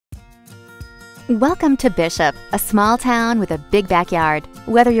Welcome to Bishop, a small town with a big backyard.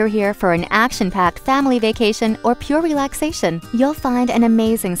 Whether you're here for an action-packed family vacation or pure relaxation, you'll find an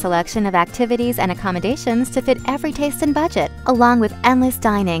amazing selection of activities and accommodations to fit every taste and budget, along with endless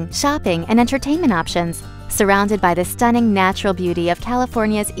dining, shopping, and entertainment options. Surrounded by the stunning natural beauty of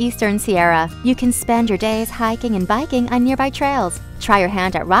California's Eastern Sierra, you can spend your days hiking and biking on nearby trails, try your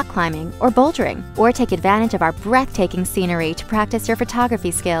hand at rock climbing or bouldering, or take advantage of our breathtaking scenery to practice your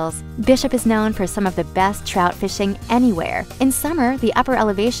photography skills. Bishop is known for some of the best trout fishing anywhere. In summer, the upper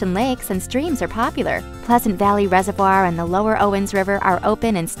elevation lakes and streams are popular. Pleasant Valley Reservoir and the Lower Owens River are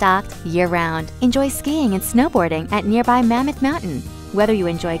open and stocked year-round. Enjoy skiing and snowboarding at nearby Mammoth Mountain. Whether you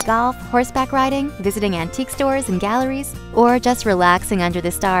enjoy golf, horseback riding, visiting antique stores and galleries, or just relaxing under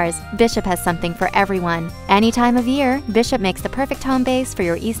the stars, Bishop has something for everyone. Any time of year, Bishop makes the perfect home base for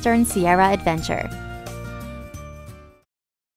your Eastern Sierra adventure.